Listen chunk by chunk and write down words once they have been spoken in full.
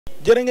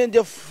jërë ngeen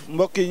jëf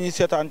mbokk yi ñuy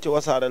seetaan ci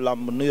wasaare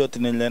lamb nuyooti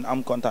nañ leen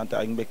am kontaan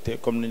ak mbégte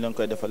comme ni ñu leen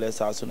koy defalee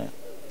saa su ne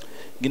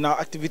ginnaaw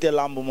activité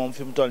lamb moom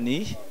fi mu toll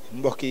nii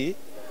mbokk yi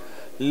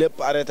lépp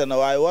arrêté na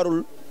waaye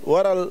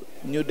waral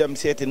ñu dem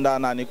seeti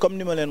ndaanaan yi comme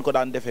ni ma leen ko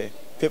daan defee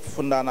fépp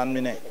fu ndaanaan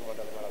mi ne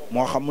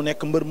moo xam mu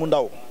nekk mbër mu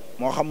ndaw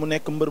moo xam mu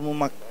nekk mbër mu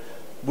mag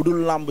bu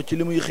dul lamb ci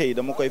li muy xëy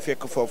dama koy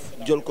fekk foofu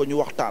jël ko ñu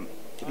waxtaan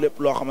ci lépp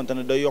loo xamante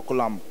ne day yokk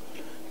lamb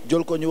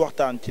jël ko ñu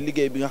waxtaan ci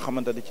liggéey bi nga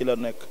xamante ne ci la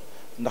nekk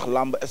ndax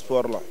lamb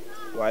sport la.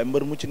 waaye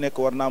mbër mu ci nekk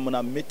war naa mën a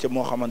am métier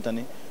moo xamante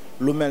ni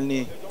lu mel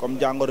nii comme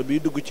jàngoro biy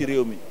dugg ci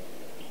réew mi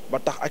ba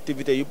tax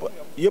activité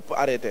yëpp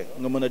arrêté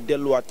nga mën a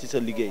delluwaat ci sa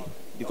liggéey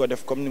di ko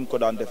def comme ni mu ko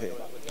daan defee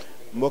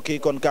mbokk yi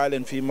kon kaay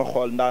leen fii ma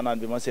xool ndaanaan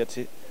bi ma seet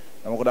si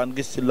dama ko daan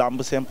gis ci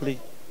làmb simple yi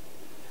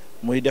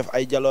muy def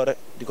ay jaloore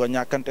di ko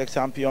ñàkkanteeg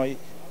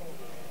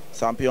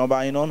champion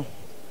baa ngi noonu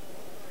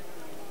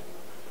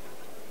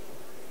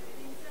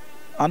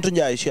Antou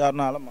Ndiaye siyaar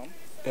naa la maam.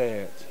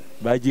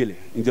 Baye Jili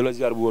ñu jëloon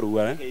ziar bu wóor bu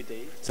wér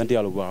sant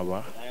yàlla bu baax a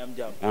baax.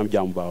 am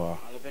jàmm bu baax waaw.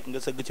 nga fekk nga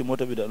sëgg ci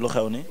moto bi de lu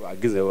xew ni waaw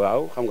gis nga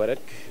waaw xam nga rek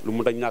lu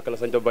mu dañ ñàkk la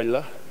sañ ta bañ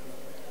la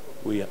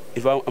oui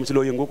il faut am si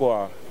loo yëngu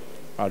quoi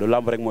waaw du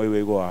làmb rek mooy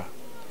wéy quoi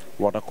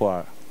moo tax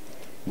quoi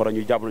moo tax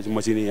ñu jàppale si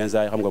machine yi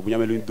instant yi xam nga bu ñu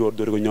amee lu ñu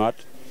dóor ko ñëwaat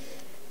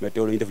mais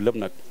teew lu ñu def lépp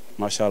nag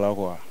macha allah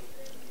quoi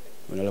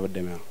ne la fa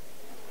demee.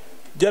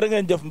 jërë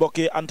ngeen jëf mbokk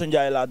yi Antou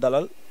Ndiaye laa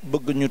dalal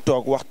bëgg ñu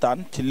toog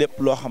waxtaan ci lépp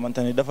loo xamante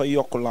ni dafa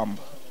yokk làmb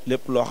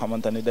lépp loo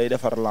xamante ni day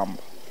defar làmb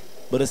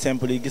bëre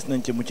simple yi gis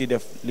nañ ci mu ciy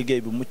def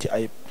liggéey bi mucc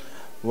ayib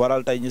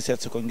waral tey ñu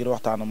seet si ko ngir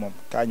waxtaan ak moom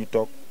kaa ñu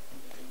toog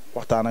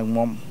waxtaan ak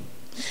moom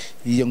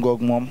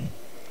yëngoog moom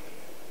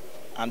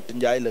Antou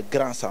Ndiaye le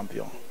grand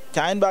champion.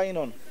 caayin baa ngi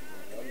noonu.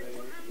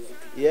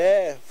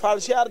 yee Fall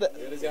siyaar de.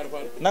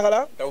 naka la.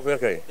 taw feex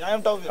kay. yaa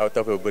ngi taw feex. waaw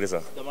taw feex bu bëri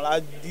sax. dama laa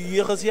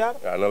yéex a siyaar.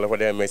 waaw noonu la fa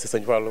demee mais si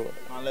sëñ Fallou.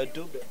 maa lay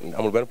tuub de.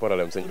 amul benn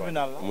problème sëñ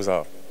Fallou.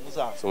 Moussa.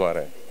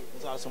 Soumaré.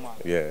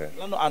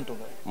 lanu Antou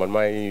nga. man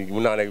maa ngi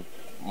mun naa ne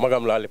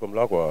magam laa léppam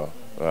laa quoi.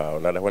 waaw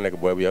ndax dafa nekk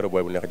booy bu yaru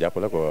booy bu neex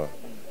jàppale quoi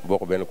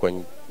bokk benn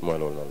koñ mooy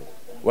loolu noonu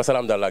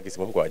wasalaam daal laa gis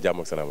moom quoi jàmm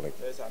ak salaam rek.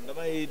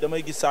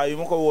 damay gis saa yu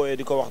ma ko wooyee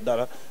di ko wax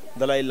dara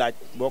dalay laaj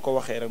boo ko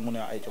waxee rek mu ne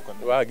ay cokkan.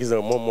 waaw gis nga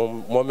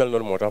moom moo mel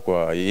noonu moo tax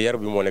quoi yer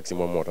bi moo nekk si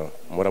moom moo tax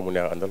mu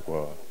neex àndal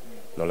quoi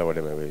noonu la ma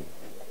demee bay.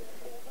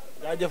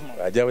 jaajëf ma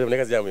waaw jërëjëf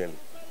nekk si jàmm yéen.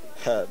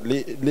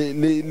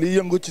 li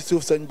yëngu ci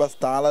suuf sëñ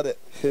Bastan la de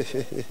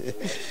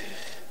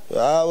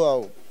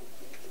waaw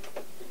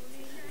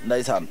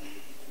ndeysaan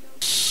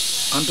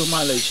Antou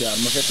maa lay siyaar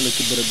ma fekk la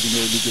ci bërëb bi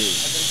ngay liggéey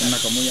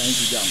naka mu yaa ngi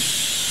ci jàmm.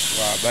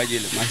 waaw Baye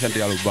Jili maa ngi sant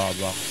yàlla bu baax a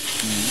baax.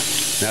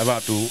 mais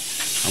avant tout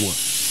xam nga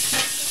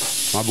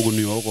maa bëgg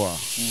nuyoo quoi.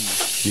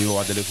 nuyoo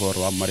waa Dalifort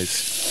waa Maris.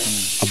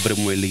 ab bërëb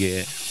mooy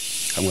liggéeyee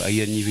xam nga ak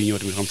yéen ñi fi ñëw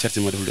tamit xam seet si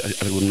ma def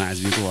affaire bu nice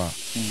bi quoi.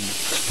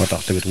 moo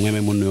tax tamit mu ngi may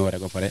mën nuyoo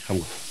rek ba pare xam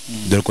nga.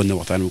 dal ko ne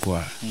waxtaan bi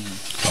quoi.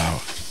 waaw.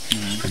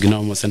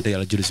 ginnaaw ma sant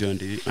yàlla julli si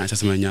yonent bi maa ngi sant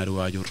sama ñaari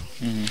waajur.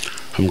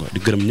 xam nga di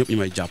gërëm ñëpp ñu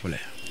may jàppale.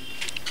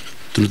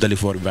 tund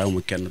Dalifort bi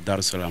bàyyiwuma kenn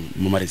Darou Salaam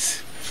ma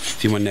Maris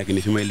fi ma nekk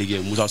nii fi may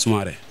liggéey Moussa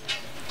Soumaré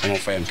ama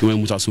fayam ki mooy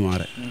Moussa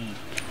Soumaré.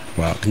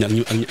 waaw ak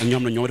ñoo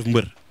xam ne ñoo def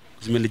mbër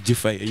su mel ni ji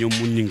fay ñoom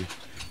mun ñi ngi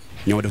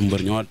ñoo def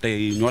mbër ñoo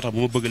tax bu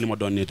ma bëgg li ma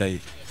doon nii tey.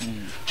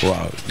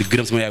 waaw di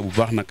gërëm sama yaay bu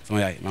baax nag sama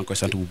yaay maa ngi koy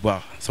sant bu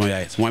baax sama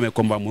yaay su ma amee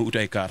combat mooy uti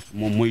ay kaar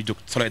moom mooy jóg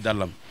soloy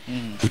dàllam.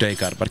 uti ay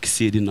kaar parce que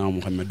Seydina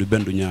Muhammad du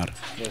benn du ñaar.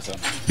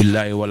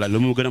 billaahi wala lu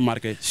ma gën a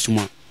marqué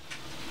suma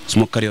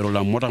carrière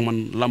lamb moo tax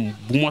man lamb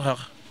bu ma tax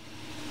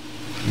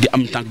di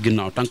am tànk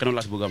ginnaaw tànk na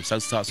laa si bëgg am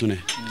saa su ne.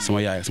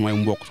 sama yaay samay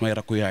mbokk samay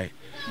rakku yaay.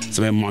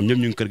 samay maam ñëpp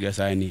ñu ngi kër gi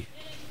saa nii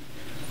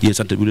yéen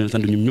sant bu leen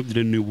sant ñoom ñëpp di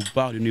leen nuyu bu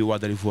baax di nuyu waa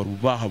Dalifort bu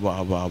baax a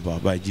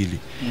baax Baye Jili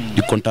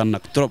di kontaan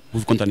nag trop bu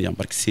fi kontaan yam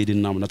parce que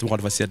Seydina naam na sama xol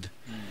dafa sedd.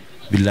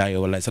 billaahi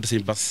wallahi sant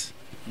suñu bas.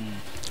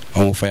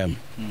 amoo fayam.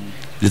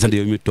 di sant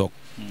yow mi toog.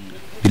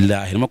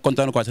 billaahi dama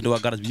kontaan quoi sant waa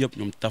garage bi yëpp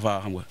ñoom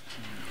Tafa xam nga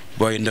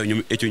booy ndaw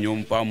ñoom Éthiou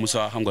ñoom Pa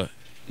Moussa xam nga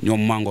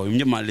ñoom Mango ñoom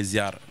ñëpp maa les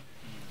ziar.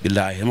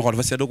 billaahi dama xol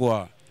dafa sedd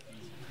quoi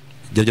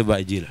jërëjëf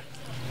Baye Jili.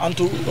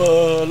 Antou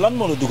lan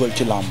moo la dugal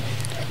ci làmb.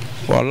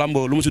 waaw làmb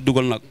lu mu si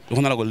dugal nag wax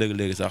na la ko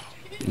léegi sax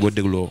boo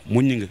dégloo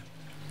muñ ñi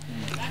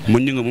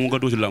nga moom nga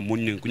dugg si làmb muñ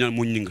ñi nga ku ñaan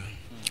muñ ñi nga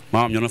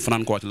maanaam ñoo doon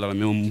fanaan ko ci lala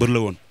mais moom mbër la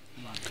woon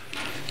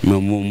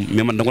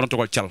mais man da nga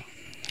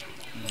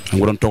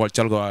doon toogal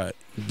cal quoi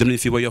dem nañ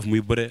fii ba Yoff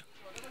muy bëre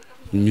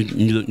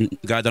ñu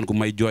gaa daan ko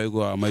may jooy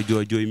quoi may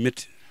jooy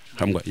métti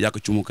xam nga yàq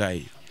cumukaay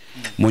yi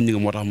muñ ñi nga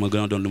moo tax ma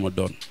gën a doon lu ma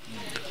doon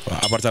waaw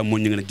à part ça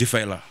muñ ñi nga nag ji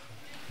fay la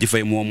ji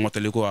fay moo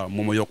mottali quoi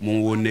moo ma yokk moo ma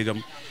woo néegam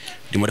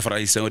di ma defar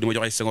ay sengoor di ma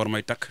jox ay sengoor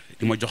may takk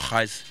di ma jox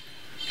xaalis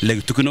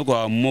léegi tukki na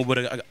quoi moo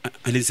bëre ak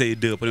Alioune Seye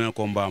 2 premier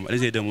combat am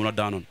Alioune Seye 2 mu la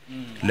daanoon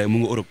léegi mu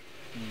nga Europe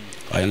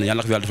waaye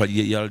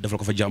yàlla defal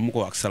ko fa jàmm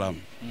ko ak salaam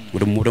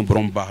mu dem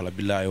borom baax la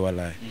billaahi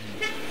wallaahi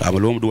waaw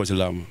loolu ma dugal si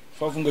laam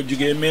foofu nga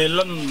jugee mais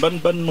lan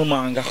ban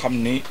moment nga xam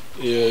ni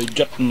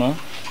jot na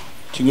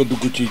ci nga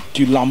dugg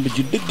ci làmb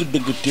ji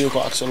dëgg téye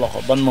ko ak sa loxo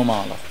ban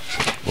moment la.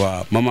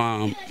 waaw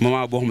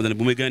moment boo xamante ne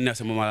bu muy gën a neex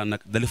sa moment la nag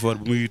Dalifort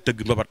bu muy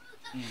tëgg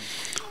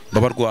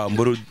mbapat quoi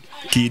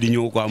kii di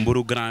ñëw quoi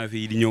mboru Grand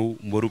fii di ñëw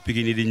mboru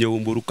Pikine yi di ñëw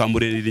mboru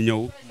Cambérène yi di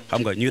ñëw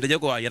xam nga ñu ngi daje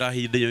quoi yaraax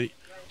yi dañuy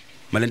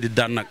ma leen di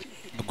daan nag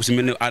ak ku si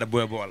mel ni aada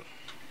booy bool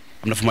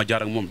am na fu ma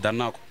jaar ak moom daan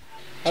naa ko.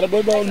 aada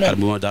booy bool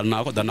daan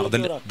naa ko daan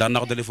naa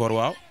ko Dalifor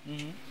waaw.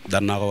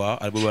 daan naa ko waaw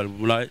aada booy bool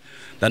bu laay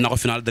daan naa ko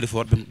final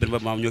Dalifor benn ba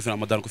maam ñëw final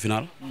ma daan ko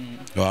final.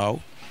 waaw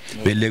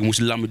mais léegi mu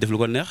si làmb def lu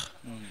ko neex.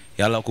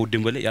 yàlla ko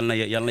dimbali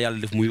yàlla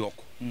def mu yokk.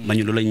 ndax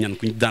ñun loolu lañ ñaan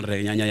ku ñu daan rek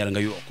ñaan yàlla nga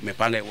yokk mais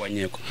pas ngay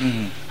wàññeeku.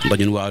 ndax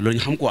ñun waaw loolu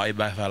ñu xam quoi ay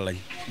Baay Faal lañ.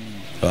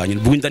 waaw ñun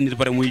bëgguñ daan nit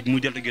pare muy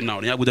deltu ginnaaw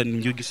dañaa bëgg daan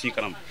nit ñu gis suñu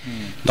kanam.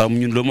 ndax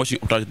ñun loolu moo suñu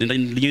optation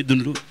li ñuy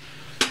dund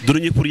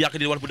dunduñu pour yàq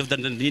nit wala pour def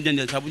daan dañuy den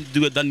saa bu ñu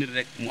duggee daan nit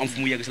rek mu am fu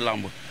mu yegg si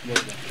làmb.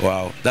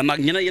 waaw daan naag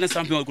yeneen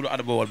champion ku lu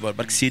Ada Bawol ba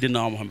barke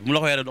Seydina Muhammad bu mu la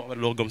ko yore doo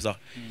ko gëm sax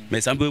mais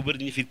champion yu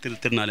bëri ñu fi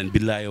tër naa leen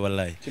billaahi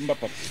wallaahi ci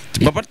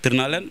mbapat tër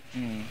naa leen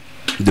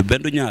du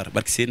benn du ñaar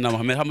barke Seydina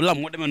Muhammad mais xam nga làmb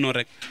moo demee noonu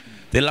rek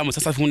te làmb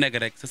sa sas fu mu nekk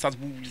rek sa sas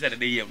bu gisee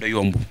day yeew day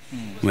yomb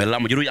mais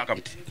làmb jëru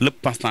yàkkamti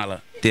lépp passe-temps la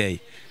teey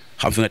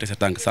xam fi nga teg sa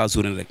tànk saa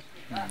suune rek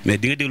mais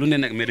di nga dégg lu ne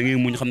nekk mais da ngay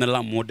muñ xam ne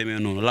làmb moo demee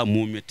noonu làmb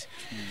moo métti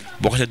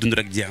boo ko see dund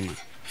rek jeex na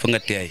fa nga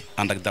teey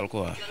ànd ak dal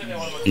ko waa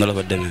na la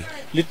fa demee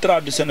li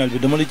traditionnel bi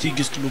dama la ciy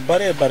gis lu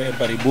bëree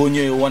bëri boo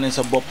ñëwee wane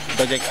sa bopp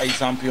dajeek ay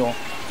champion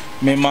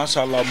mais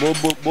macha allah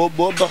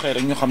boo doxee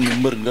rek ñu xam ne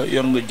mbër nga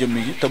yor nga jëmm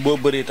gi te boo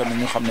bëree tamit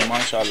ñu xam ne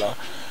macha allah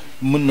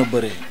mën na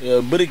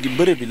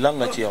bëre bi lan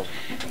la ci yow.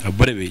 waaw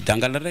bëre bi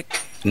jàngal la rek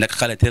nekk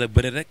xale teel a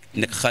bëre rek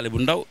nekk xale bu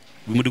ndaw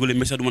bu ma dugalee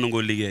message du ma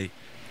nangoo liggéey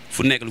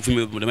fu nekk fu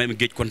mu damay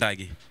géej contact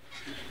gi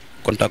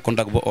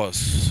contact ba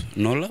os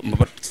noonu la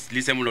mbapat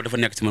li simple loolu dafa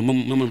nekk ci man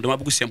moom damaa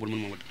bëgg simple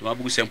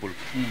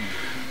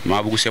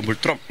damaa bëgg simple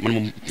trop man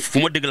moom fu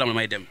ma dégg lam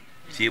damay dem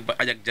fii ba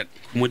ajak jak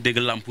fu ma dégg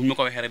lam fu ñu ma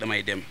ko waxee rek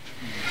damay dem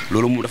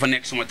loolu moom dafa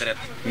nekk suma deret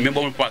même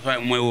boo ma paas waaye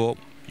mooy woo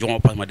jox ma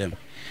paas ma dem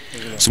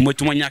su ma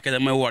ñàkkee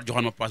damay woowaat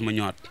joxoon ma paas ma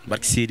ñëwaat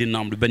barki sii di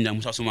naam du benn ñaar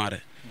Moussa Soumaré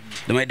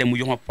damay dem mu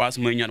jox ma paas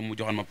may ñaar mu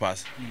joxoon ma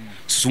paas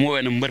su ma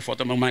woowee ne mbër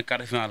foofu ma may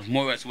quart de finale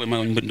moo woowee suba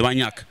damaa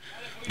ñàkk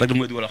rek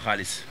damay dugal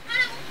xaalis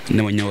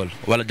ne ma ñëwal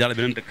wala jàll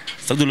beneen dëkk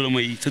sax du loolu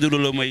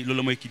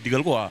may kii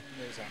digal quoi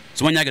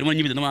su ma ñàkkee dama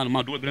ñibbi dama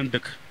maa dugal beneen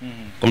dëkk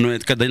comme ne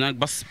kat dañ naan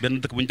bas benn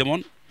dëkk bu ñu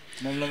demoon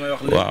moom la may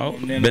wax waaw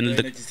benn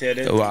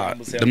dëkk waaw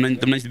dem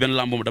nañ si benn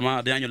lamb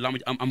dañaa ñëw lamb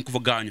ji am ku fa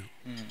gaañu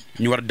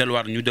ñu war a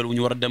delluwaat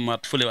ñu war a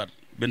demaat fëlewaat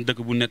benn dëkk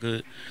bu nekk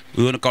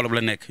yoonu Kaolack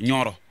la nekk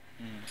Nioro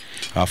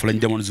waaw fa lañ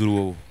demoon jour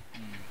woowu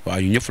waaw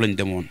ñu ñëpp fa lañ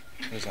demoon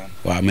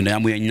waaw mais dañaa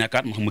muy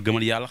ñàkkaat ma xam ma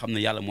gëmal yàlla xam ne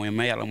yàlla mooy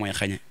may yàlla mooy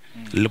xañe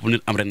lépp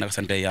nit am rek naka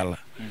sante yàlla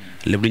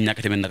lépp lu ñu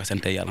ñàkk tamit naka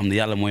sante yàlla xam ne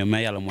yàlla mooy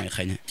may yàlla mooy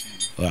xañe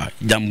waaw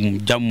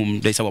jàmm moom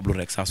day sabablu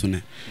rek saa su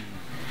ne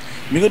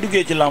mi nga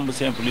duggee ci lamb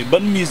simple yi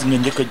ban mise nga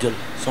njëkk a jël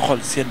sa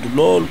xol sedd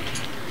lool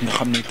nga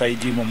xam ni tey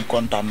jii moom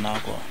kontaan naa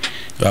ko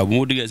waaw bu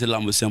ma duggee si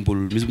lamb simple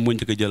mise bu ma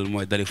njëkk a jël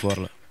mooy Dalifor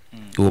la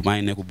boobu maa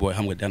ngi nekk booy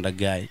xam nga di ànd ak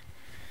gars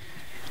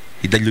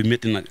yi daj lu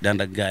métti nag di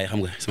ànd ak gars yi xam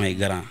nga samay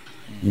grand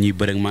ñuy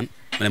bëre ak man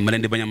ma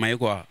leen di bañ a may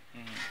quoi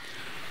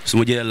su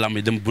ma jëlee lamb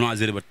yi dem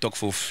boulangerie ba toog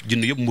foofu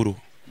jënd yëpp mburu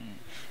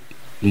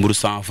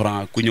 100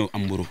 francs ku ñëw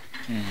am mburu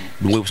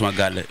du ma koy sama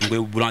gàlle du ma koy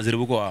boulangerie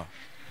bu quoi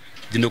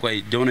jënd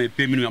koy jamono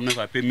paie minuit am na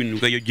quoi paie minuit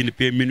nga koy jënd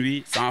paie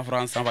minuit 100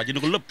 francs jënd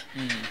ko lépp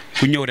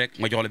ku ñëw rek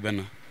ma jox la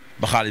benn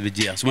ba xaalis bi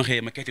jeex su ma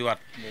xëyee ma kettiwaat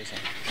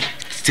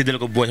séddale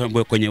ko booy sama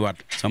booy koñewaat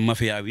sama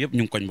mafia bi yëpp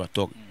ñu ngi koñ ba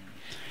toog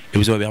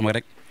émission bi xam nga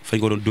rek fañ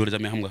ko doon dóor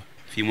tamit xam nga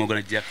fii moo gën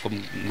a jeex comme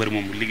mbër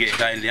moom liggéey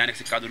yaa nekk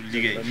si cadre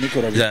liggéey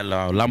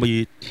waaw lamb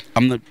yi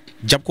am na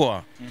jàpp quoi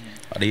waaw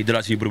dañuy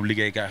dalaat suñu bërëb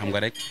liggéey kaay xam nga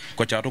rek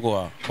koccaatu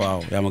quoi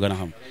waaw yaa ma gën a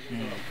xam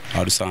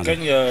waaw du changé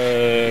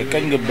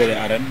kañ nga bëri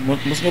arène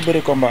mos nga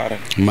bëri combat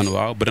arène man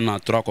waaw bëri naa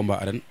 3 combat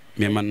arène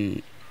mais man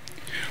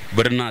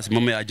bëri naa si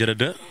moom yaa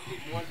jërëda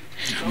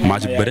maa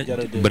si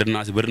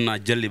bëri naa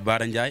jëlli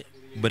Baara Ndiaye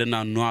bëri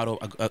naa Noiro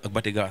ak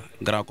Batiga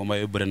grand combat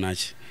yooyu bëri naa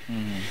ci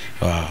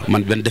waaw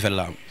man benn defet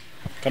la am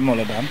kan moo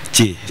la daan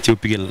ci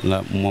Pikine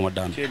la moo ma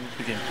daan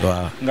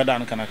waaw nga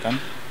daan kan ak kan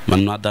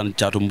man naa daan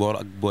caatu mboor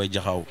ak booy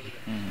jaxaw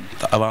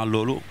te avant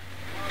loolu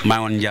maa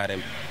ngi woon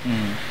njaareem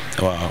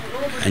waaw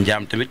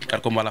njaam tamit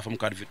 4 combat la fam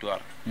 4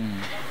 victoire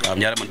waaw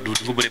njaareem man du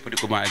fa bëre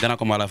petit combat gannaaw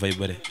combat la fay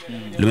bëre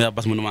li may wax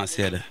bas mënu maa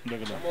seede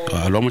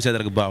waaw loo ma seede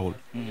rek baaxul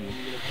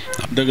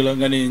dëgg la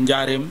nga ni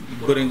njaareem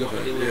bëri nga fa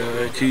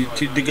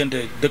ci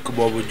diggante dëkk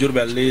boobu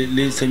Diourbel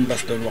li sëñ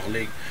Bass doon wax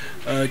léegi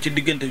ci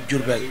diggante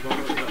Diourbel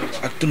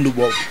ak tund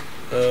boobu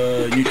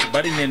ñu ci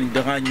bari nee nañ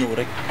dangaa ñëw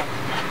rek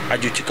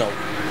aju ci kaw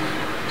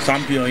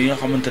champion yi nga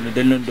xamante ne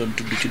dañ leen doon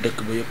tudd ci dëkk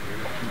ba yëpp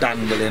daan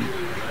nga leen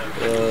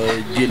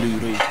jël yu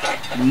rëy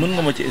mën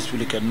nga ma ci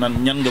expliquer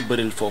ñan nga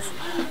bëril foofu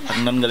ak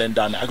nan nga leen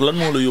daane ak lan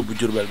moo la yóbbu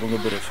Diourbel ba nga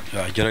bëri fa.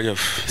 waaw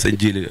jërëjëf sëñ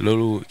Jili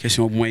loolu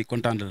question bu mooy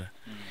kontaan la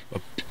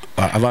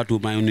waaw avant tout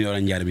maa ngi nuyu wala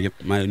Njaareem yëpp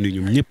maa ngi nuyu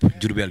ñoom ñëpp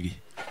Diourbel gi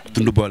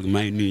tund bool gi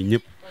maa ngi nuyu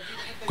ñëpp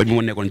koñ bi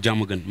ma nekkoon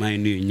jàmm gën maa ngi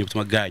nuyu ñëpp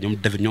sama gars yi ñoom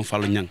David ñoom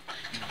Fallou Niang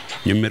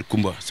ñoom Mer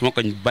Kumba sama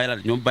koñ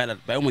baylaat ñoom baylaat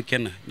bàyyiwuma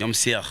kenn ñoom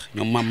Cheikh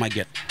ñoom Mame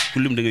Maguette ku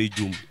lim da ngay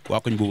juum waa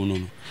koñ boobu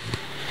noonu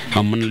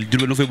waaw man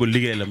Diourbel na fay ba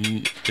liggéey la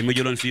te ma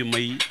jëloon fii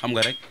may xam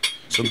nga rek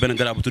sama benn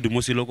garab bu tudd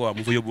Mosilo quoi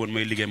mu fa yóbbu woon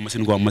may liggéey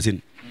machine quoi machine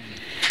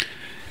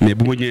mais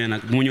bu ma ñëwee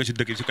nag bu ma ñëwee si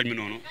dëkk si koñ bi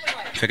noonu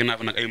fekk naa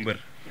fa nag ay mbër.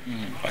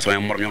 waaw samay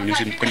mor ñoom ñu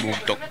si koñ boobu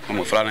toog xam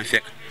nga fa laa leen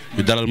fekk.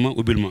 ñu dalal ma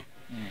ubbil ma.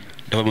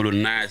 dafa ma lu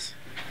nice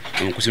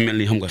xam ku si mel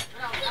ni xam nga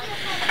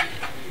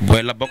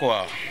booy lab ba ko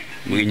waaw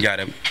mu ngi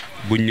njaareem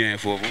bu ñëwee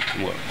foofu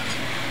xam nga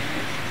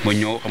ma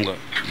ñëw xam nga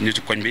ñu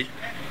si koñ bi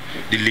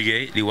di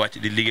liggéey di wàcc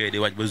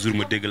ba jour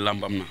ma dégg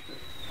làmb am na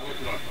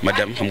ma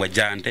dem xam nga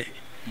jaayante.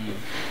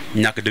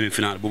 ñàkk demi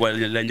final bu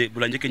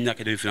la njëkkee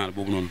ñàkk demi final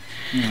boobu noonu.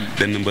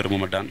 benn mbër moo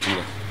ma daan xam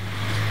nga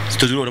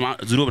te jour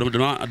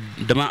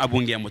dama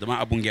abu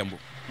ngemb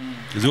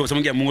jour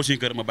sama ngemb mu nga suñu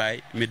kër ma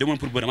bàyyi mais demoon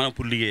pour bëre maanaam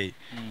pour liggéey.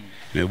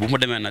 mais bu ma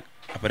demee nag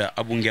après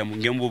abu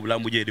ngemb boobu laa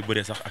mujjee di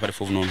bëree sax après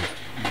foofu noonu.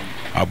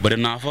 waaw bëri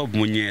naa fa bu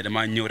ma ñëwee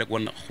damaa ñëw rek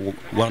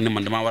war ne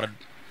man damaa war a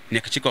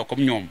nekk ci kaw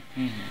comme ñoom.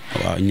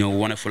 waaw ñëw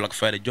wane ful ak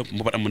fayda jom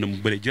mbapat am na mu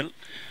bëri jël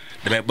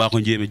damay baaxoo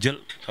njéeme jël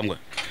xam nga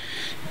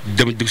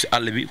dem dugg si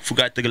àll bi fu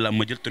gaa tëgg la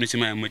ma jël toni si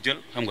ma jël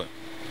xam nga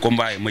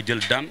combat yi ma jël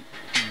daan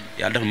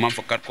yàlla def ma am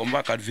fa 4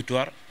 combats 4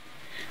 victoire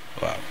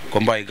waaw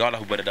combat yi gaaw la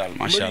fa bëri daal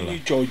macha allah.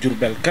 mbëri coow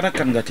Diourbel kan ak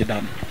kan nga ci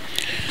daan.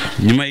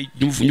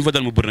 ñu fa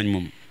daan ma bëri nañ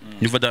moom.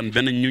 ñu fa daan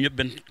ñu ñëpp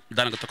benn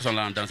daanaka takkusaan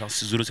laa daan sax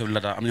si jour chef la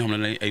am na ñoo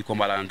xam ne ay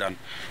combat laa daan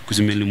ku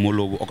si mel ni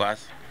Molo bu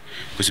Ocass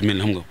ku si mel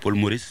ni xam nga Paul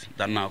Maurice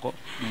daan naa ko.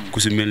 ku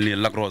si mel ni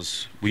Lac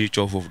Rose bu ñuy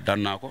coow foofu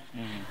daan naa ko.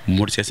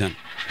 Modou Sessène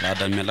laa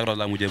daan mais Lac Rose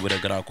laa mujjee bëre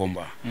grand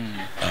combat.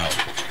 waaw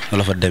loolu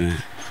la fa demee.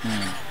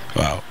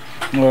 waaw.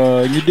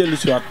 ñu dellu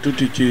si waat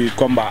tuuti ci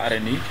combat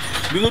arène yi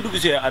bi nga dugg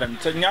see arène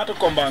sa ñaata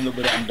combat nga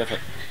bëri am defet.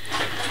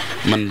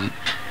 man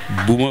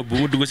bu ma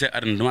dugg see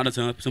arène damaa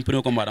daan sama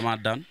premier combat damaa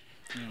daan.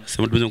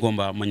 sama deuxième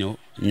combat ma ñëw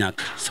ñàkk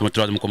sama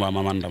troisième combat ma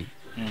am ndam.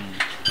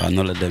 waaw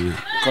noonu la demee.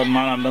 kon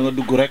maanaam da nga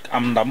dugg rek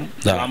am ndam.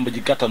 waaw lamb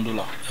ji gàttandu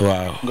la.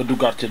 waaw nga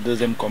duggaat ci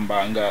deuxième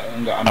combat nga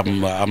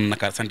am. am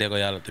nakaar sante ko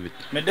yàlla tamit.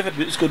 mais defet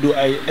bi est-ce que du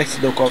ay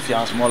excès de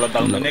confiance moo la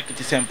dal. nga nekk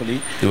ci simple yi.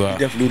 waaw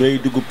def lu rëy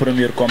dugg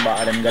premier combat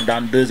arène nga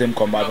daan deuxième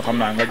combat bi xam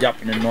naa nga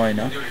jàpp ne nooy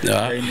na.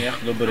 waaw day neex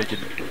nga bëre ci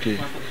kii.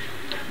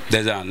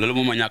 déjà loolu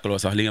moom ma ñàkkaloo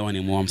sax li nga wax ni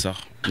moo am sax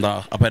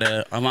ndax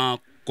après avant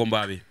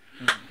combat bi.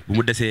 bu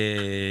mu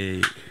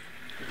desee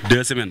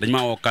 2 semaines dañ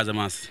maa woo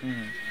Casamance.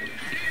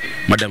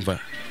 ma dem fa.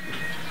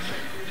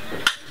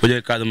 ba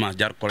jógee Casamance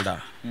jaar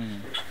Kolda.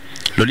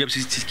 loolu yëpp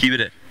si kii bi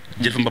de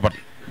jël fa mbapat.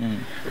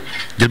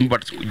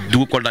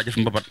 dugg Kolda jël fa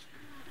mbapat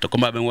te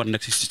combat bi ma war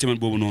nekk si semaine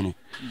boobu noonu.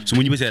 su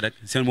ma ñibbisee rek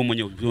semaine boobu ma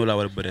ñëw su ma laa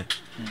war a bëree.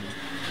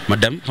 ma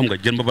dem xam nga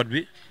jël mbapat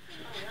bi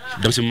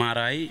dem si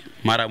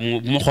Mara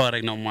bu ma xool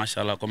rek na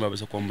macha allah combat bi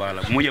sa combat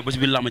la bu ma ñëwee ba si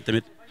biir làmb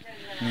tamit.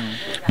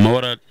 ma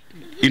war a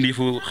indi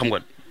fu xam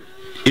nga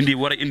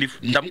war a indi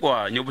ndam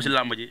quoi ñëw ba si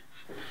làmb ji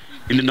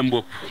indi ndam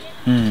bopp.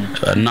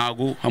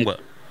 naagu xam nga.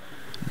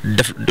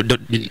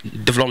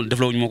 def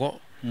loo ñu ma ko.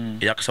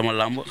 yàq sama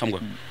làmb xam nga.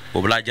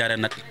 boobu laa jaaree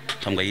nag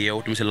xam nga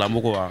yeewu tamit si làmb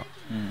ko waa.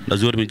 ndax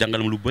jour mi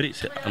jàngal ma lu bëri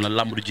na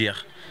làmb du jeex.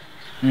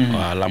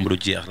 waaw làmb du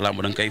jeex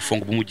làmb da nga koy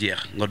fonk bu mu jeex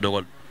nga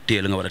dogal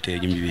téye la nga war a téye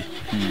jëm bi.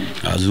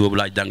 waaw jour boobu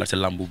laa jàngal si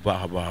làmb bu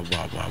baax a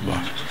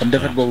baax. kon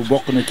defet boobu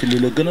bokk na ci li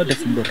la gën a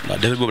def mbër. waaw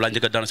defet boobu laa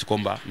njëkk a daan si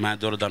combat maa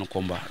door a daan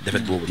combat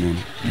defet boobu noonu.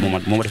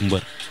 moo ma def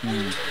mbër.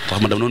 wax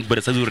ma dama doon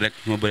bëri sa jour rek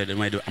su ma bëree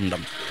damay def am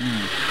ndam.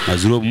 waaw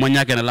jour boobu ma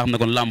ñàkkee ne laa xam ne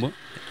kon làmb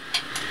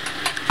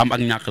am ak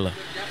ñàkk la.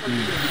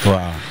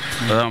 waaw.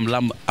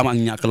 làmb am ak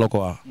ñàkk la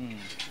quoi.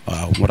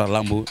 waaw moo tax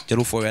làmb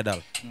jarul foowee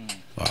daal.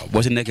 waaw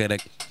boo si nekkee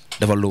rek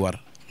defal lu war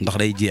ndax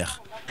day jeex.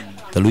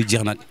 te luy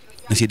jeex nag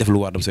na siy def lu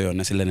war dem sa yoon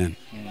na si leneen.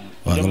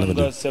 waaw demoon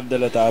nga chef de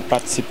l'état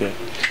participé.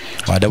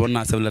 waaw demoon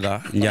naa chef de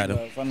l'état Ndiaye.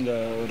 fan nga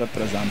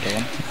représenté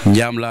woon.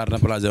 Ndiaye laa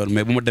représenté woon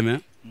mais bu ma demee.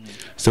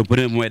 sa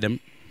premier bu may dem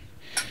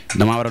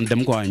damaa waroon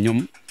dem quoi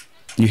ñoom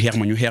ñu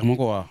xeex ma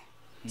quoi.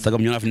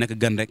 sagam ñoo naa fi nekk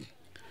gan rek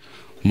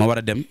ma war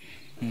a dem.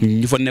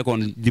 ñu fa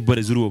nekkoon di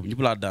bëri jour boobu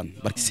ñëpp laa daan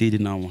barki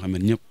Seydina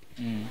Mohamed ñëpp.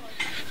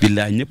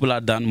 billaahi ñëpp laa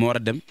daan ma war a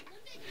dem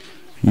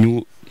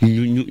ñu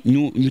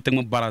teg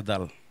ma barage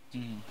daal.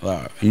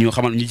 waaw ñu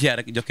xamal ñu jeex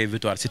rek jox ko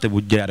victoire Siteu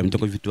bu jaaram jox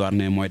ko victoire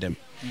ne mooy dem.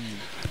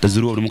 te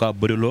jour boobu dama kaa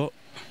bëriloo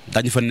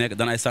daañu fa nekk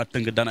daan ay saa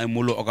tënk daan ay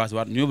Molo Ocass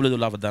waat ñëpp la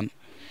laa fa daan.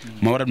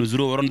 ma war a dem jour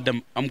boobu waroon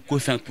dem am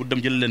confiance pour dem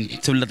jël leen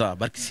chef de l'état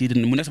barki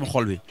Seydina mu nekk sama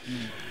xol bi.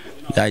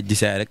 yaa ngi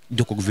rek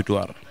jox ko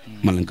victoire.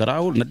 man la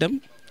garaawul na dem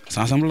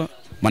sansam la.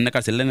 man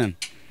nekkaat si leneen.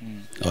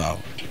 waaw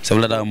chef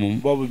de l'état moom.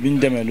 boobu bi ñu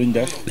demee luñ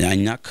def. yaa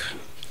ñàkk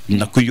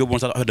ndax ku ñu yóbbu woon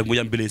sax dafa dem mu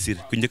am blessure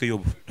ku njëkk a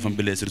yóbbu dafa am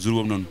blessure jour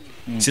boobu noonu.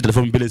 Siteu dafa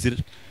am blessure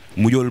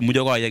mu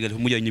jóg ko yeggale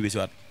mu jóg ñibbi si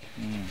waat.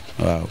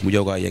 waaw mu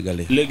jóg ko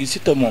yeggale. léegi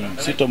Siteu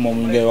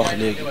moom ngay wax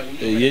léegi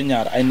yéen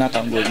ñaar ay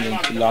naataangoo ngeen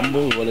ci làmb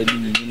wala nit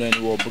ñi ñu leen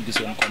woo bëgg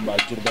seen combat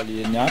Diourbel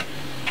yéen ñaar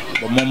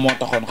ba moom moo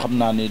taxoon xam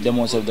naa ni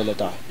demoo chef de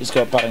l'état est-ce que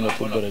pare nga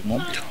pour bëre ak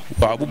moom.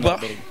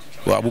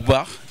 waaw bu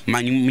baax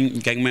maa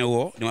ngi may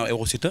woo dama ay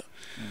waxu Siteu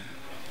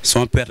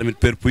sama père tamit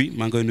père Pouy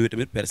maa ngi koy nuyu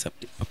tamit père sa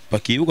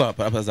kii bi quoi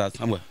par passage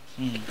xam nga.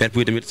 père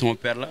Pouy tamit sama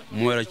père la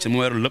mu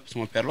weeru lépp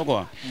sama père la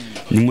quoi.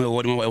 ñu ngi may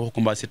woo di ma wax ay waxu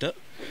combat Siteu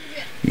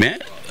mais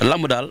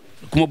lamb daal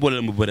ku ma boole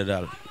la ma bëre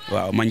daal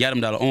waaw man njaaram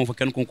daal amoo fa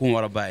kenn ku ma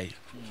war a bàyyi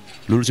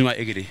loolu si ma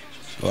écrit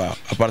waaw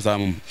à part ça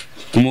moom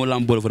ku ma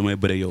lamb boole fa damay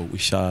bëre yow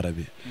incha allah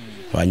bi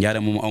waaw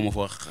Njaareem moom aw ma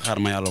fa xaar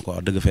ma yàlla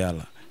quoi dëgg fa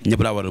yàlla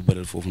ñëpp laa war a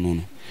bëreel foofu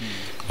noonu.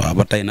 waaw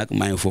ba tey nag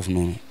maa ngi foofu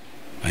noonu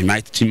waaye maa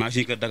ngi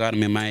si kër Dakar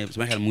mais maa ngi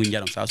sama xel mu ngi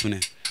Njaareem saa su ne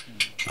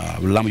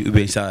waaw lamb yu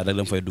ubbee incha allah rek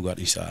dama fay duggaat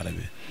incha allah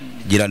bi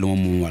jilaat lu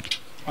moom waat.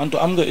 Antou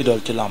am nga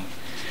idole ci lamb.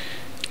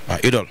 waaw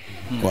idole.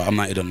 waaw am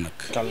naa idole nag.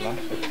 kan la.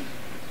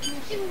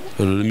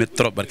 loolu lu métti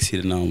trop barki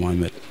Sidina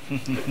Mohamed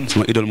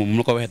sama idole moom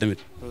mu ko waxee tamit.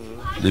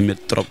 lu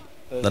métti trop.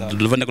 ndax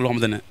dafa nekk loo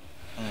xamante ne.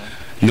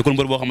 nekkul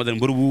mbër boo xamante ne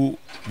mbër bu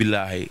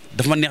billaahi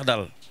dafa ma neex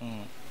daal.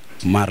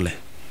 Marley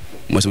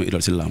mooy sama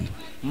idole si lamb.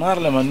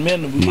 Marley man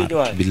meen bu ñu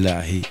waay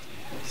billaahi.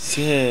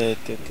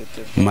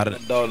 Marley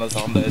daw na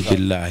sax ndeysaan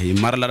billaahi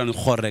Marley la doon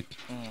xool rek.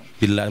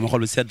 billaahi ma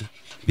xool lu sedd.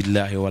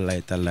 billaahi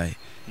wallaahi tallaahi.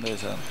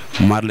 ndeysaan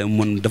Marley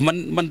dafa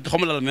man xaw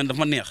ma la mais dafa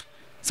ma neex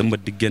sama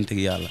diggante ak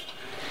yàlla.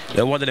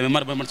 yow wax dëgg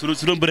man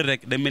su doon bëre ray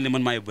day mel ni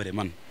man maay bëre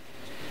man.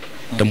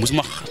 te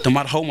musuma te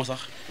maar xaw ma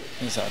sax.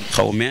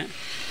 xaw mais.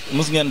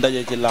 mus ngeen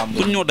daje ci làmb.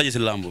 musu ñoo daje si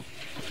làmb.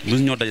 musu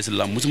ñoo daje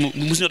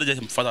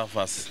face à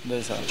face.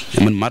 ndeysaan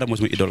man Marley moo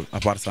sama idole à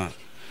part ça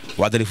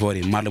waa Dalifor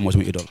yi Marley moo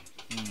sama idole.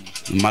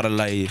 Marley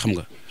laay xam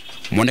nga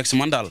moo nekk si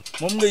man daal.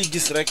 moom ngay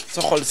gis rek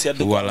sa xol sedd.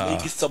 voilà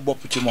ngay gis sa bopp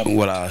ci moom.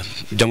 voilà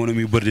jamono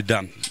muy bëri di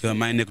daan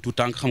maa ngi nekk tout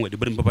tànk xam nga di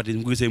bëri mbapat yi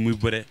mu ko gisee muy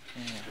bëre.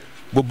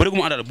 boobu bëri gu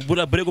ma àndal bu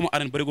bëri gu ma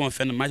arène bëri gu ma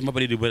fenn maa ngi si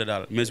mbapat yi di bëre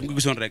daal mais su ma ko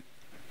gisoon rek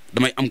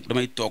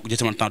damay toog jël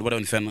sama temps du ma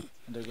demoon fenn.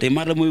 tey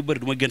Marley mooy bëri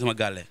du ma génn sama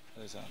gàlle.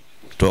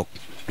 toog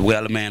du ko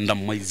yàlla maye ndam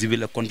may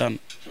zibile kontaan.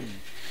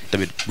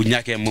 tamit bu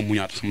ñàkkee moom mu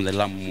ñaat xam ne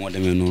làmb moo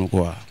demee noonu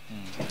quoi.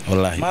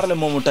 wallaahi Marley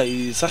moomu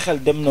tey sa xel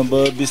dem na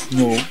ba bis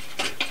ñëw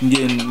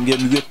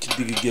ngeen wét ci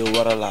digg géew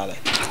war a laale.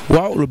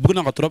 waaw loolu bëgg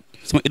naa ko trop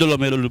sama idole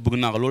mais loolu bëgg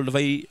naa ko loolu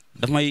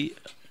daf may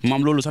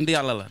maam loolu sant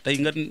yàlla la tey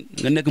nga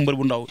nekk mbër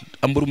bu ndaw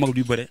am mbër bu mag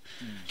du bëre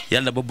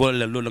yàlla ba boole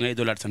leen loolu da ngay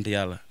doolaat sant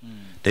yàlla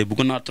tey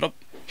bëgg naa trop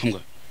xam nga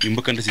ñu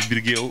mbëkkante si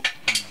biir géew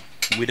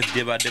muy def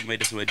débat dem may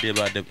def sama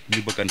débat dem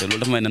ñu bëkkante loolu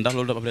dafa may ne ndax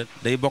loolu dafa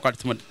day bokkaat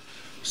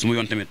suma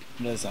yoon tamit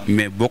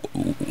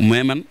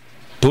mais man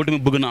toolu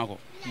tamit bëgg naa ko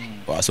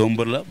waaw sama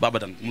mbër la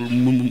babadan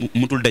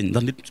mutul deñ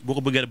ndax nit boo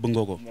ko bëggee rek bëgg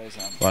nga ko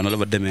waaw na la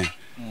fa demee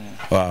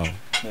waaw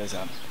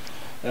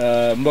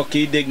mbokk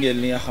yi dégg ngeen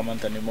li nga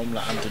xamante ni moom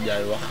la Antou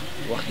Ndiaye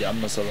wax ji am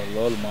na solo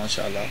lool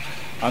macha allah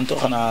Antou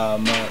xanaa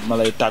ma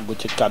lay tàggu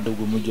ci kàddu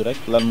gu mujj rek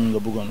lan nga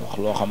bëggoon wax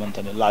loo xamante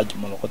ni laaj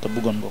ma la ko te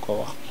bëggoon nga ko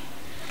wax.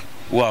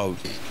 waaw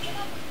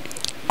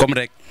comme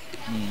rek.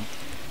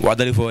 waa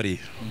Dalifor yi.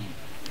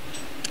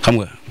 xam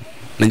nga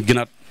nañ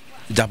gënaat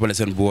jàppale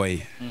seen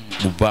booy.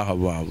 bu baax a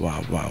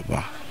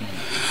baax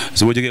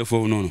su ma jógee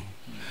foofu noonu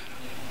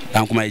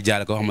daa ko may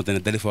jaale koo xamante ne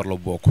Dalifor la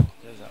bokk.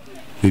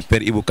 muy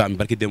père Ibou Kam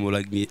barki démb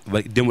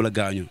la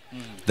gaañu.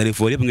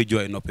 Dalifor yëpp nga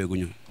jooy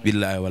noppeeguñu.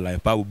 billaahi wallaahi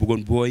paa bu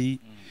bëggoon booy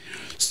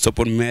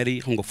soppoon maire yi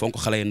xam nga fonk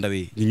xale yu ndaw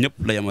yi ñu ñëpp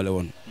la yemale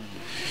woon.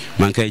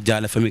 maa ngi koy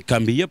jaale famille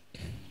Kam bi yëpp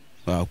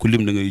waaw ku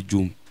lim da ngay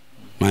juum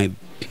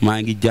maa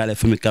ngi jaale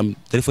famille Kam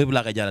Dalifor yëpp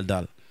laa koy jaale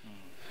daal.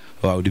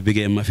 waaw di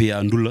bëggee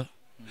mafia Ndula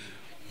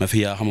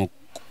mafia xam nga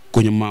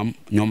koñu maam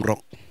ñoom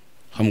rok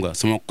xam nga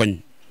sama koñ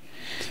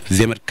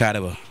Zémet Kaare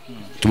ba.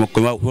 sama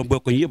koñ waaw sama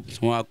koñ yëpp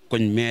sama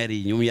koñ maire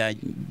yi ñoom yaay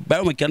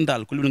bàyyiwuma kenn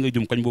daal ku lim da ngay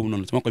juum koñ boobu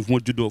noonu sama koñ fu ma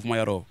juddoo fu ma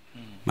yaroo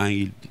maa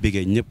ngi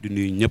bëggee ñëpp di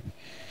nuyu ñëpp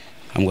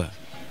xam nga.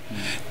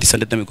 di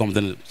sant tamit comme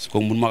te ne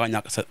ko mun ma kaa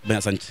ñàkk sa bañ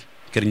a sant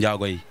kër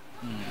njaago yi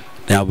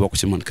dañaa bokk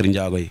si man kër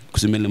njaago yi ku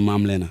si mel ni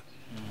maam leena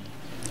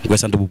koy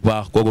sant bu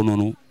baax kooku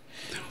noonu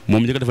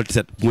moom njëkk a defal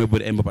tiset bu may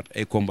bëri ay mbapat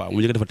ay combat moom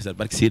njëkk a defal tiset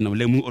barki si na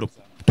léegi mu ngi Europe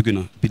tukki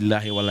na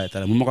billaahi wallaahi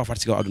taala mun ma ko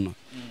fàtt si kaw àdduna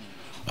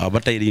waaw ba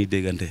tey dañuy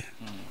déggante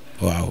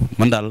waaw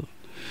man daal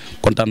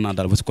kontaan naa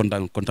daal ba si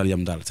kontaan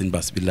yam daal sëñ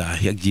Bass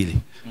billaahi ak jiili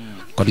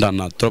kontaan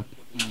naa trop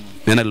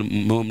mais nag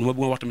moom lu ma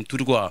bëgg a wax tamit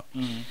tuuti quoi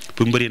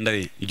pour mbëri ndaw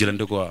yi ñu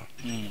jëlante quoi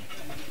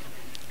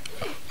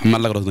Ameth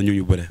Lac Rose na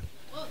ñu bëre.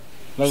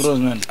 Lac Rose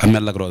man.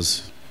 Ameth Lac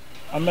Rose.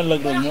 Ameth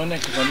Lac Rose ñoo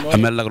nekk fan.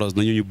 Ameth Lac Rose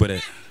na ñu bëre.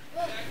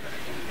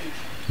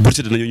 Bou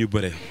Siteu na ñu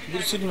bëre.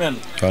 Bou Siteu man.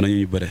 waaw na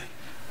ñu bëre.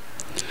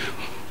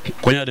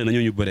 Conia de na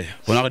ñu bëre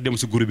wala nga dem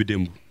si groupe bi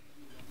démb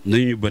na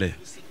ñu bëre.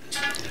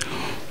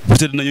 Bou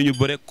Siteu na ñu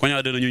bëre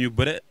Conia de na ñu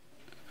bëre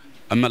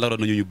Ameth Lac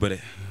Rose na ñu bëre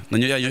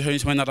nañu yaay ñoo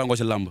sama naataangoo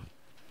si làmb.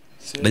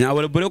 dañaa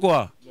war a bëre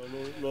quoi.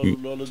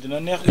 loolu dina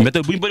neex. mais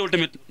bu ñu bëriwul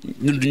tamit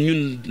ñun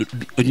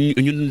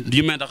du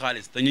ñu mayante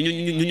xaalis te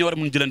ñu war a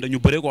mën jëlante ñu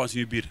bëree quoi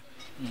suñu biir.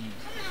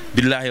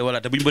 billaahi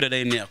wala te bu ñu bëree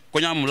day neex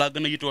Conia moom laa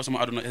gën a yittewoo sama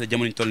àdduna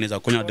jamono ñu toll nii sax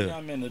Conia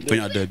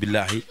 2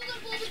 billaahi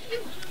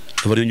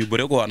dafa ñu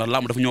bëree quoi ndax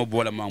làmb dafa ñoo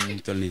boole maa mu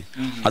toll nii.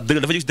 dëgg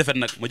dafa gis defet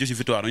nag ma gis si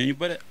victoire ñu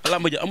bëree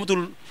làmb ji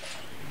amatul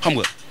xam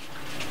nga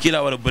kii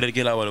laa war a bëreel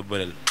kii laa war a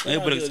bëreel.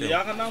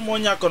 yaakaar naa moo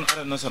ñàkkoon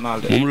arène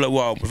nationale de. moom la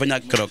waaw dafa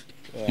ñàkk keroog.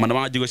 man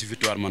damaa jóge si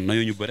victoire man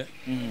nañu ñu bëre.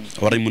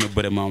 war nañ mën a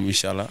bëre maam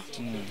incha allah.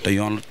 te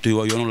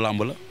yoonu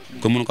làmb la.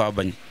 ko mën kaa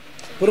bañ.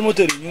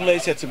 promoteur yi ñu ngi lay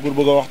seet si pour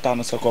bëgg a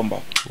waxtaan sa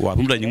combat. waaw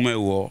bu mu ñu ngi may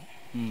woo.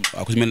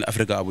 waaw ku si mel ni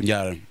Africa bu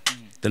Njaareem.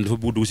 te dafa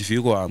bëgg dugg si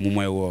fii quoi mu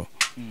may woo.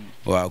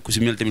 waaw ku si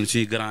mel tamit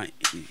suñu grand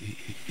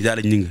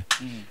Idaala Ñing.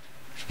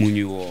 mu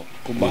ñuy woo.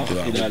 ku baax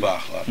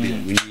waaw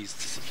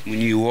mu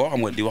ñuy woo xam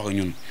nga di wax ak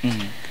ñun.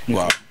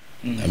 waaw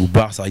bu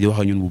baax sax di wax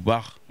ak ñun bu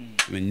baax.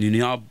 mais ñun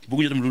ñaa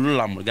bëgguñu tamit lu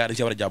làmb gars yi dañ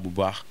ci war a jàpp bu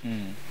baax.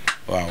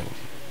 waaw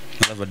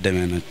na dafa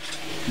demee nag.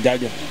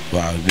 jaajëf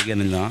waaw bëgg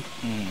nañ la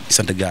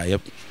sant gars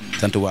yëpp.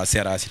 sant waa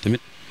Seras yi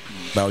tamit.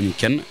 bàyyiwuñu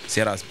kenn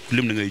Seras ku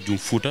lim da ngay juum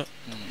Fuuta.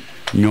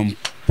 ñoom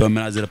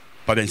manager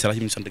Pape Seras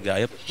yi ñu sant gars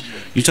yëpp.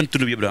 ñu sant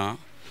tund bi yëpp da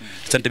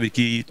sant bi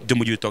kii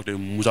jëmm ji toog te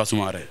Moussa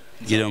Soumaré.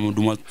 kii dama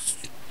du ma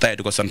tay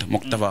di ko sant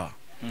mook Tafa.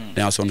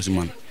 dañaa sonn si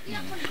man.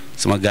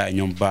 sama gars yi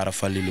ñoom Baara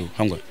Fallilou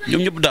xam nga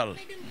ñoom ñëpp daal.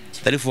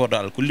 tali fort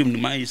daal ku lim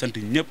maa ngi sant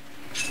ñëpp.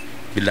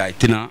 billaay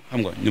Tina xam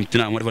nga ñoom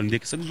Tina moo defal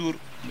ndékki chaque jour.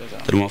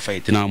 te du ma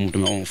fay Tina moom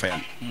tamit amoo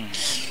fayam.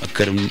 ak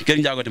kër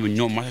Ndiago tamit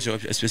ñoom mention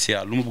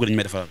spéciale lu ma bëgg dañu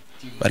may defal.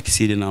 barki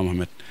Sidina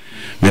Mohamed.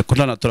 mais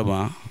kontaan naa trop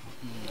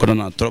kontaan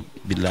naa trop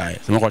billaay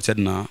sama xol sedd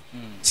naa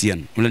si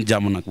yéen mu leen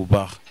jàmm nag bu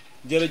baax.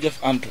 jërëjëf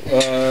Antou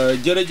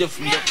jërëjëf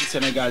mbokki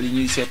Sénégal yi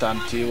ñuy seetaan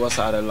ci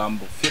wasaare lamb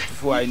fépp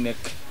fu waay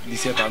nekk di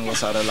seetaan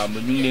wasaare lamb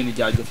ñu ngi leen di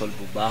jaajëfal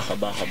bu baax a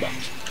baax a baax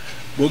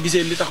boo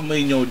gisee li tax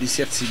may ñëw di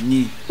seet si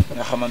ñii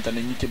nga xamante ne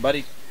ñu ci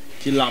bari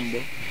ci làmb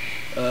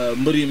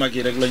mbër yu mag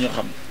yi rek la ñu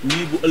xam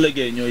ñii bu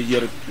ëllëgee ñooy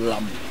yër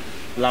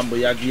làmb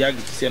yàgg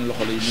ci seen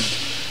loxo lay mujj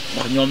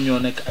ndax ñoom ñoo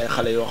nekk ay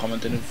xale yoo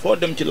xamante ni foo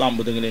dem ci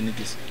làmb da nga leen di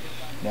gis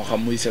moo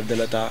xam muy chef de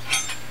l'état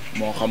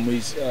moo xam muy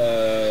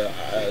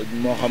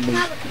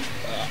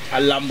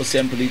làmb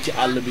simple yi ci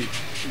àll bi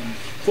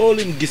foo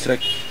leen gis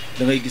rek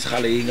da ngay gis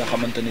xale yi nga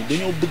xamante ni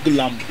dañoo bëgg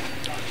làmb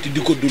te di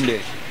ko dundee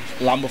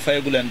làmb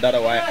fayagu leen dara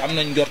waaye am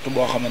nañ njort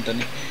boo xamante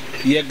ni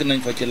yegg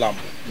nañ fa ci làmb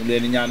ñu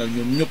leen di ñaanal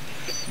ñoom ñëpp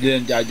di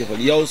leen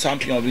jaajëfal yow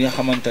champion bi nga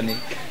xamante ni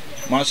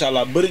macha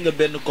allah bëri nga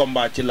benn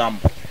combat ci làmb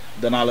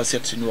danaa la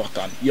seet suñu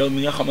waxtaan yow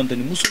mi nga xamante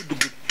ni mosoo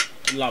dugg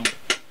ci làmb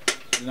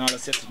dinaa la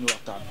seet suñu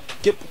waxtaan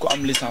képp ku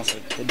am licence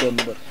rek te doon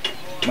mbër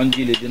man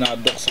jii dinaa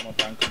dox sama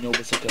tànk ñëw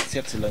ba sa kër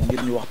seet si la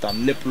ngir ñu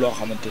waxtaan lépp loo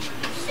xamante ni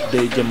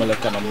day jëmale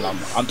kanam làmb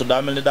Antou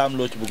daa mel ni daa am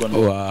loo ci bëggoon.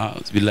 waaw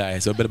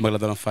billaahi soo benn mag la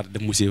doon fàtte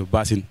def musiba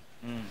baasin.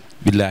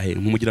 billaahi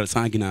mu mujj daal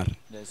 100 ginaar.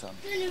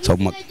 soo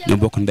mag ñoo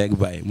bokk ndeeg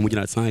baay mu mujj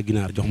daal 100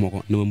 ginaar jox ma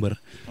ko ni ma mbër.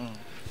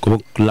 ko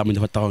boog làmb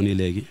dafa taxaw nii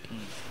léegi.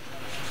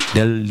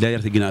 del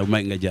yar si ginaar bu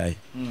may nga jaay.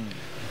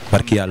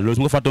 barki yàlla loolu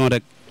su ma ko fàttoon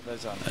rek.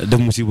 def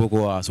musiba ko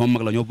waa sama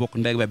mag la ñoo bokk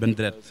ndeeg baay benn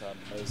deret.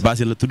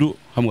 baasin la tudd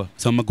xam nga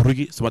sama mag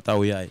rugi sama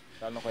taawu yaay.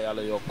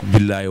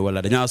 billaahi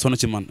wala dañaa sonn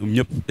ci man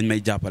ñëpp dañ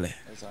may jàppale.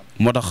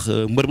 moo tax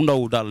mbër bu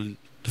ndaw daal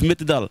dafa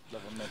métti daal.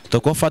 te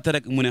koo fàtte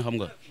rek mu ne xam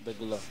nga.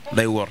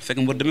 day wor fekk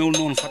mbër demeewul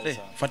noonu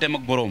fàtte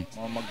mag boroom.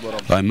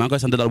 waaye maa ngi koy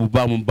sant daal bu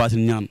baax moom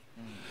baasin ñaan.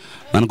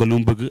 naan ko lu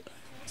mu bëgg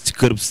ci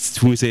kër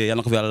fu muy sëyee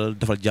yàlla na ko fi yàlla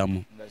defal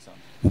jàmm.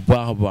 bu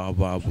baax a baax a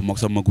baax bu mag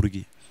sama mag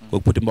rugi.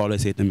 kooku petit mbaaw lay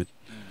sëy tamit.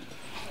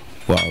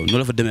 waaw noonu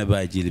la fa demee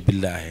bàyyi ji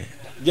billaahi.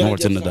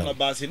 jërëjëf soxna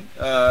Basine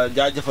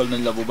jaajëfal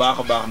nañ la bu baax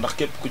a baax ndax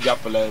képp ku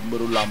jàppale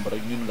mbëru làmb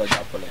rek ñun nga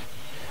jàppale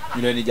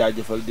ñu leen di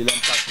jaajëfal di leen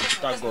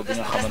tàggoo bi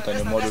nga xamante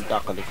ne moo dul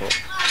tàqali ko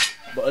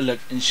ba ëllëg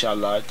incha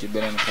allah ci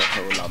beneen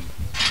xew-xewu làmb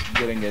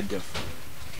jërë ngeen jëf.